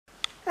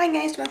Hi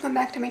guys, welcome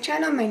back to my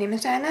channel. My name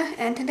is Anna,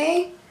 and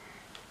today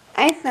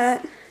I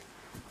thought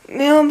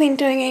we'll be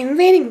doing a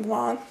reading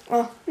vlog.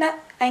 Well, not,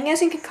 I guess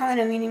you could call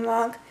it a reading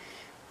vlog,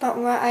 but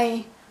where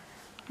I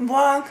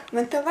vlog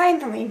with the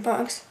library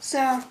books.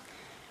 So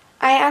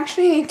I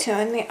actually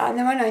returned the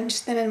other one. I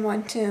just didn't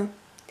want to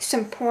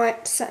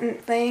support certain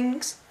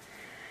things.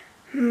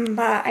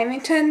 But I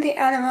returned the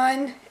other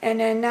one, and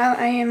then now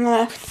I am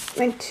left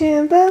with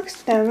two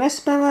books, The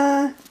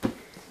Whisperer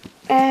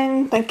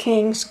and The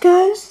King's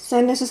Curse.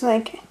 So this is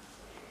like,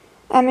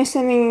 I'm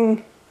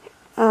assuming,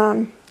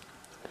 Margaret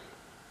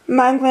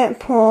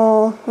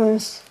Poole,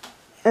 who's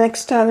like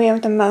story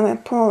of the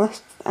Margaret Poole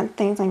and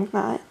things like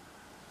that.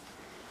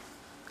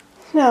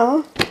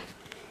 So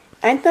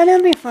I thought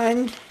it would be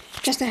fun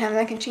just to have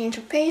like a change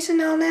of pace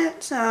and all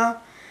that. So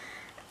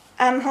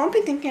I'm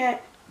hoping to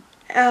get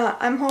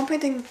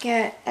everything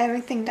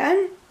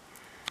done,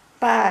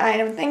 but I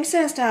don't think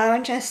so. So I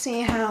will just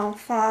see how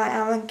far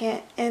I will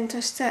get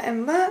into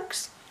certain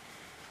books.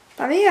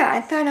 But yeah, I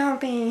thought I would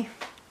be,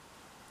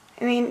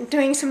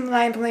 doing some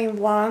library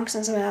vlogs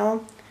as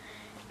well.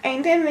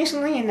 I did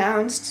recently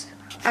announce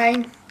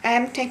I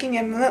am taking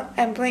a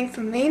break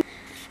from reading,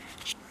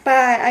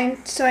 but I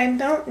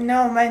don't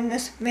know when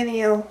this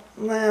video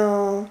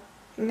will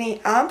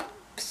be up,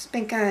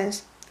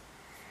 because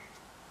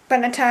by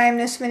the time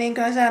this video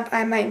goes up,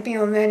 I might be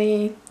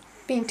already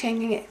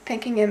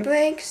taking a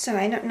break, so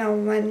I don't know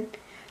when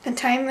the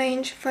time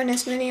range for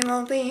this video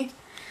will be.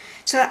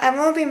 So I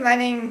will be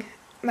writing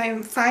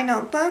my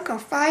final book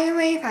of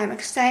Firewave. I'm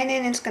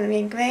excited, it's going to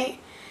be great.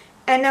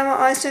 And I will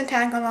also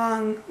tag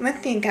along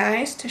with you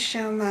guys to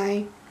show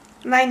my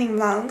writing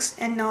vlogs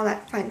and all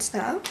that fun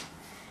stuff.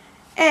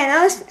 And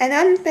also,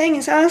 another thing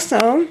is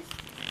also,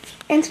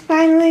 it's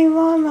finally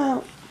warm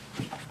out.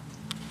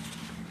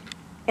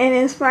 It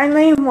is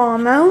finally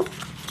warm out.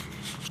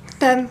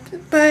 The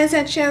birds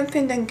are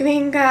chirping, the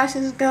green grass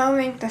is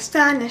glowing, the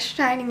sun is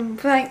shining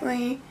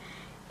brightly.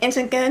 It's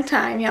a good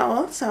time,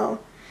 y'all. So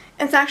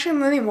it's actually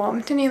really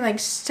warm today, like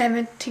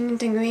 17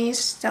 degrees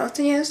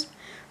Celsius.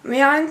 We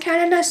are in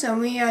Canada, so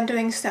we are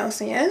doing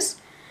Celsius.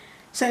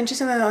 So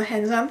just a little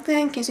heads up there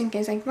in case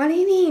like, what do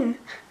you mean?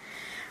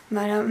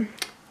 But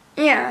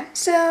yeah,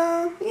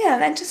 so yeah,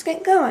 let's just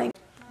get going.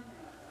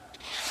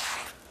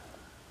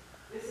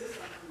 There's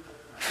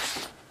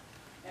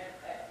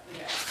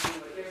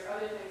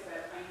other things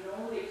that I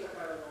know they took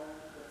out a loan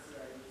with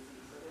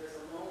CIBC, so there's a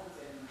loans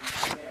in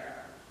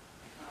there.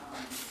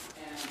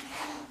 And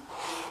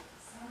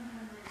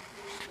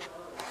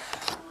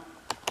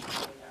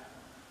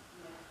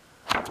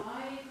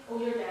 $750. Oh,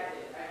 your dad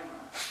did, I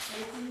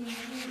don't know.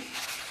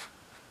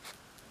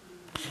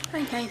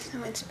 Hi guys,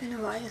 so it's been a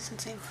while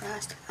since I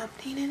last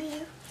updated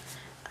you.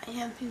 I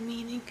have been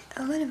reading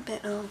a little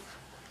bit of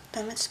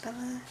The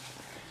Whisperer,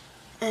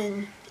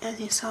 and as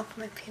you saw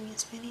from my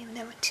previous video,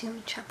 there were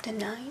 2 chapter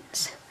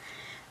 9s.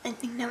 I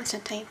think that was a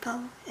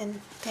typo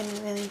and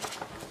didn't really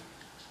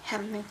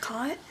have been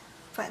caught,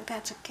 but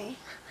that's okay.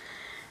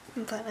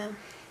 But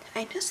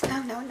I just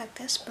found out that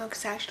this book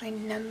is actually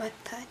number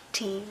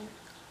 13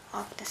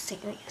 of the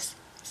series.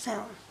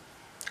 So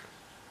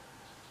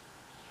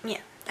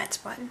yeah, that's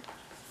fun.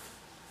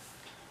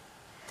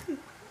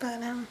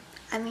 But I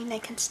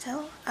can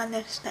still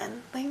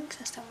understand things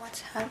as to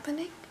what's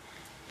happening.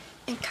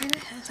 It kind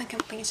of has like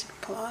a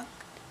basic plot.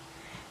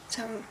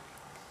 So,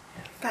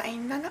 but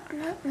I'm not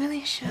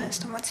really sure as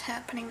to what's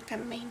happening with the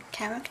main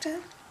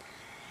character.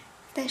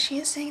 That she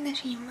is saying that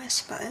she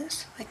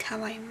whispers, like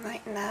how I am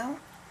right now.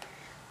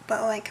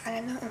 But like, I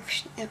don't know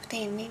if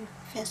they mean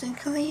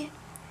physically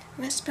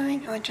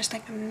whispering or just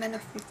like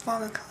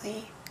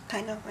metaphorically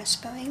kind of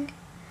whispering.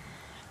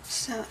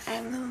 So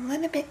I'm a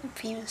little bit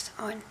confused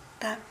on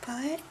that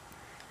part.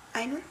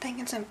 I don't think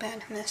it's a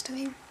bad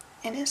mystery.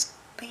 It is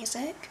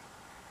basic.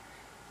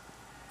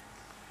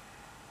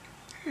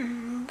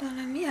 But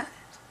yeah.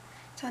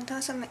 So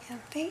those are my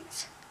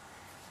updates.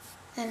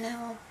 And I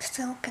will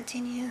still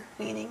continue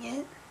reading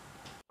it.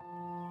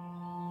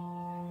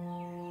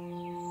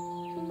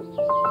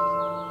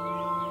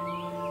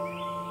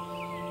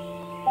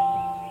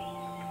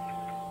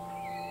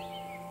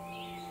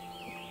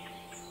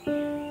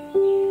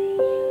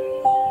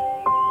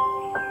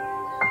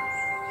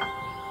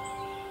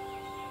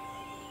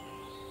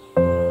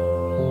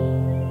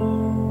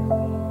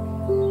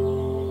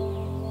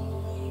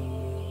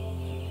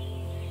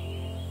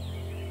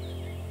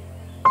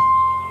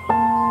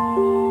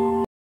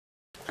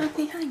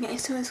 Okay, hi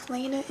guys, so it's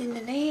later in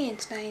the day,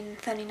 it's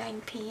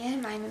 9:39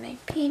 p.m, I'm in my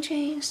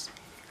PJs,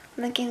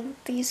 looking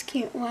at these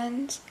cute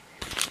ones.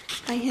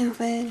 I have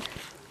read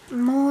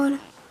more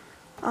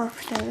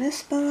of The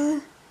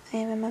Whisperer,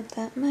 I remember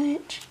that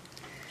much,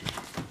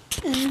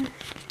 and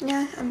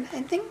yeah,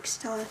 I think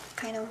still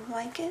kind of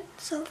like it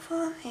so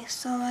far. I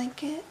still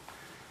like it.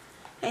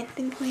 I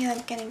think we are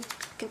getting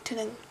to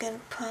the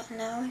good part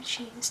now.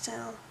 She's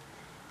still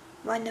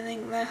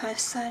wondering where her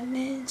son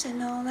is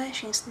and all that.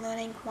 She's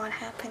learning what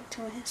happened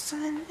to his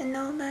son and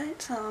all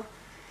that. So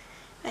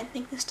I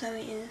think the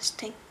story is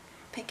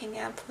picking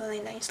up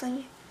really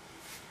nicely.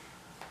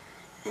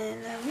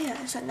 And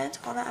yeah, so that's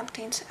all the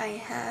updates I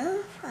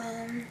have.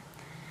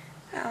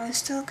 I will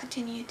still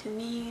continue to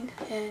read,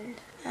 and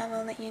I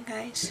will let you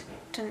guys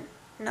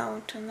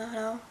know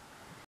tomorrow.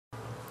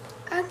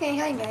 Okay,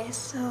 hi guys.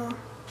 So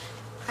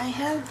I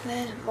have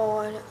read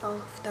more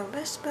of The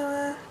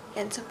Whisperer.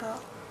 It's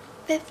about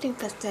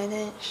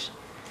 50%ish.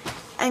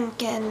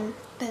 Again,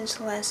 there's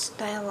less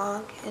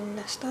dialogue in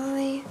the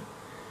story,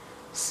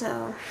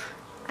 so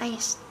I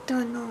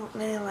still don't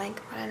really like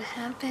what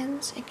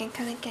happens. It can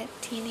kind of get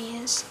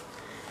tedious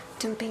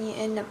to be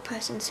in the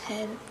person's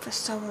head for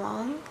so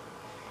long,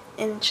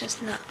 and it's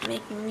just not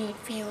making me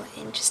feel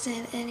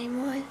interested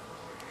anymore.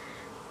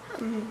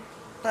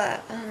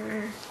 But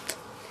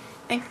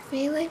I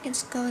feel like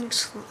it's going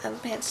a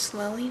bit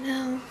slowly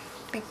now,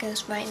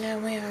 because right now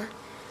we are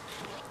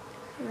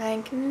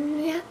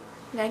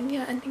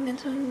Ragna, I think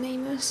that's what her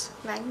name is,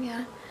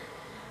 Ragna.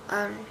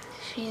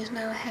 She is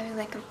now having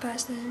like a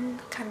person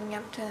coming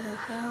up to her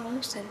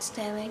house and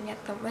staring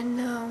at the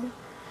window,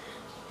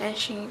 and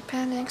she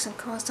panics and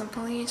calls the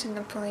police, and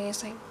the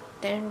police like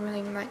didn't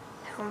really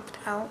help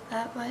out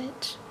that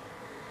much.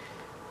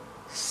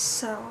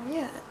 So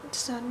yeah,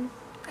 so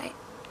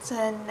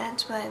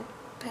that's what I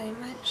pretty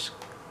much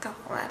got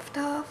left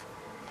off.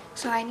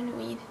 So I didn't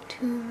read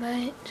too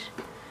much,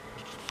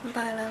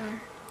 but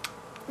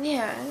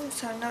yeah,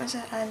 so those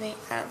are the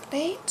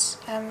updates.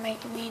 I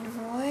might read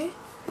more,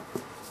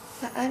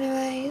 but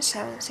otherwise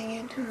I will see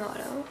you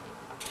tomorrow.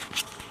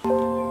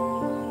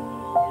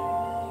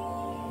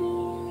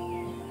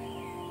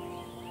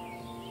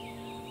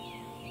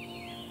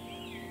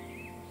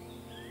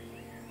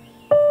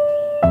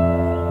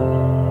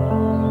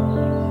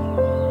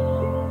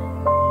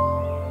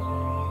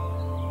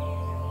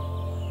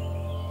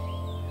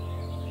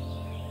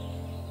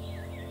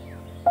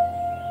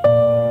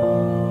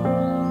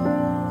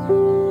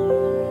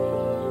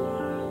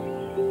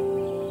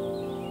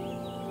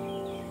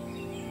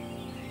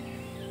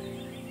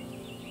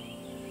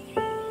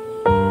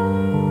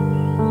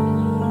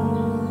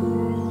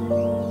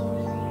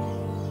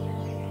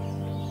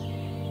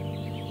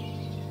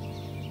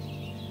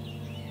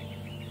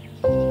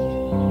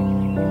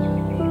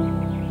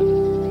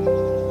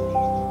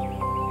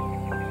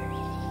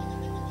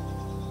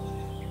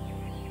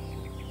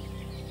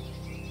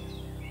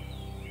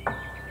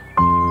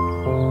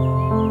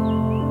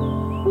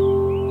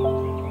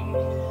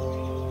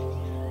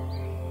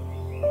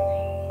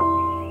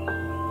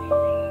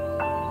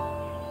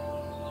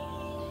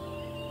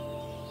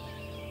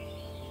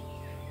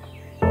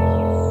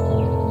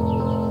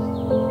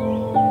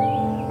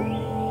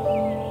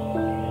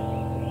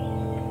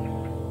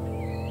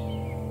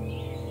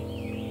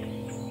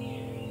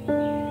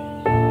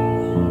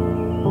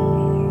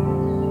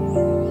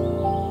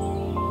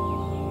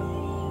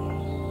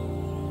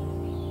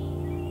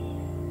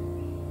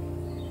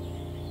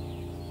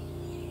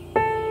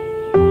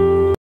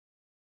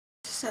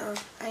 So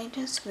I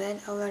just read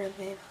a little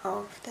bit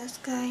of this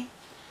guy.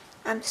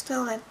 I'm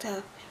still at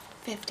the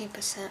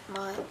 50%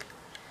 mark.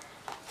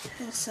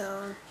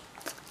 So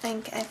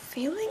like I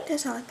feel like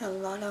there's like a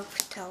lot of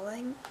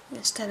telling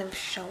instead of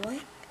showing.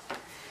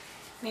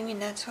 Maybe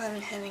that's why I'm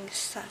having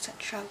such a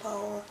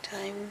trouble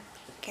time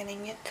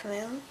getting it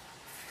through.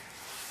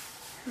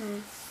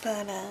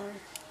 But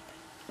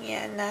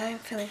yeah, now I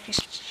feel like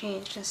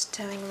she's just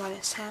telling what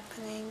is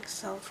happening.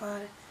 So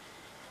far,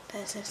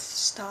 there's this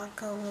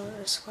stalker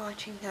who is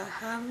watching her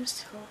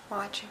house,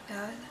 watching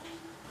her,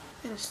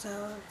 and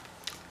so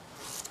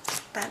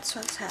that's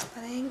what's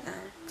happening.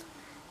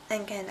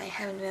 Again, I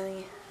haven't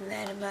really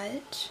read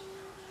much,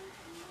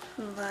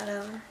 but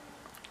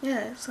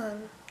yeah, so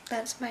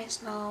that's my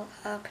small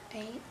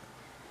update.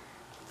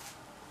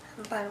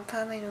 But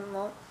probably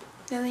won't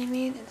really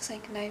read. It's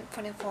like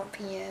 9:44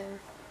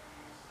 p.m.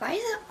 Why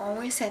is it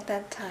always at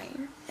that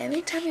time?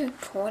 Every time you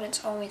record,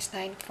 it's always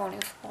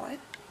 9:44.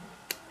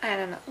 I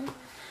don't know,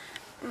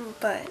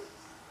 but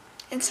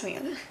it's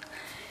weird.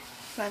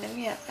 But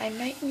yeah, I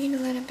might read a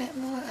little bit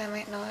more, I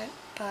might not,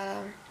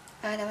 but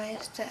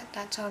otherwise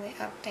that's all the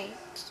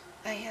updates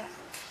I have.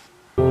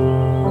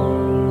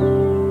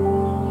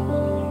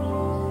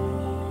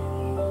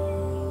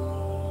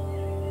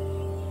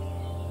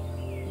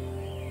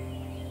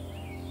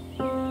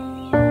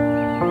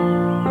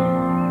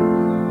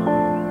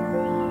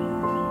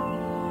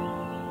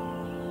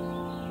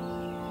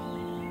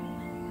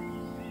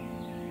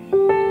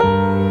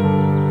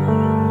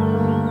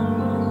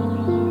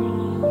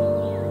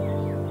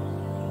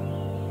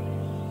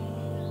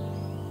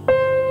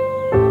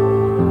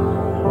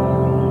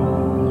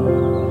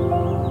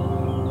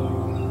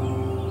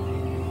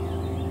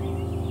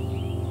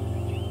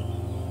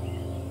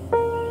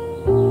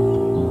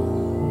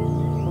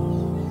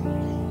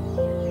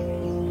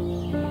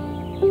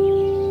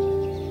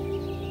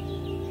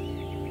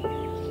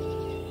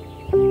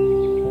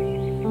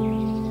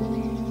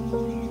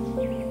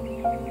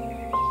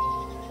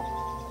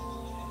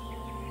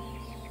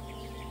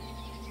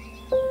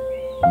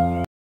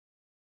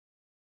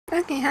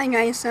 Okay, hi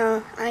guys,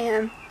 so I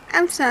am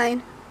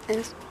outside.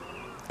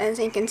 as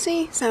you can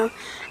see. So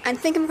I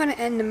think I'm gonna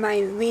end my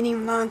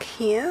reading vlog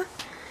here.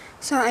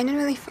 So I didn't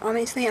really,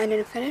 obviously I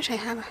didn't finish. I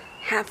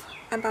have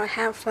about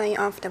halfway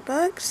of the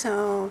book,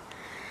 so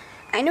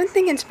I don't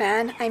think it's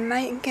bad. I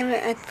might give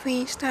it a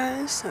 3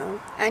 stars,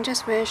 so I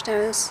just wish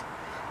there was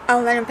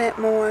a little bit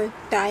more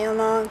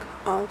dialogue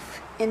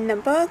in the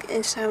book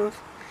instead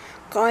of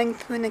going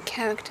through the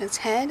character's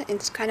head.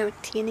 It's kind of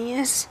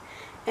tedious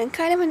and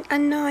kind of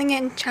annoying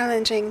and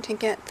challenging to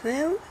get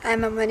through.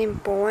 I'm already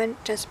bored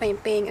just by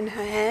being in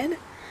her head.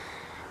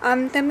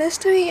 The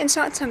mystery is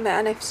not so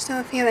bad. I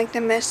still feel like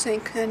the mystery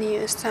could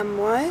use some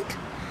work.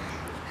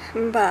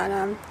 But,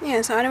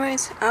 yeah, so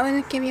otherwise, I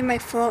will give you my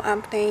full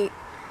update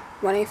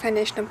when I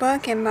finish the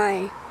book and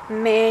my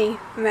May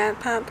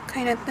wrap-up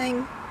kind of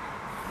thing.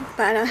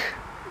 But,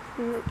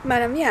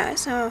 yeah,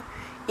 so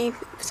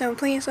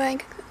please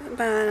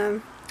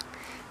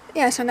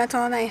yeah, so that's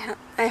all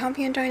I hope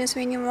you enjoyed this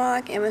reading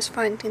vlog. It was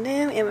fun to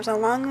do. It was a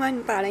long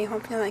one, but I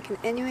hope you like it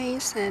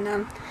anyways.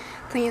 And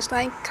please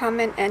like,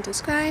 comment, and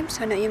subscribe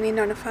so that you'll be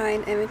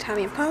notified every time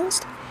I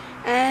post.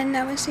 And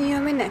I will see you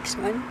on my next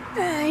one.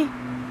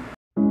 Bye!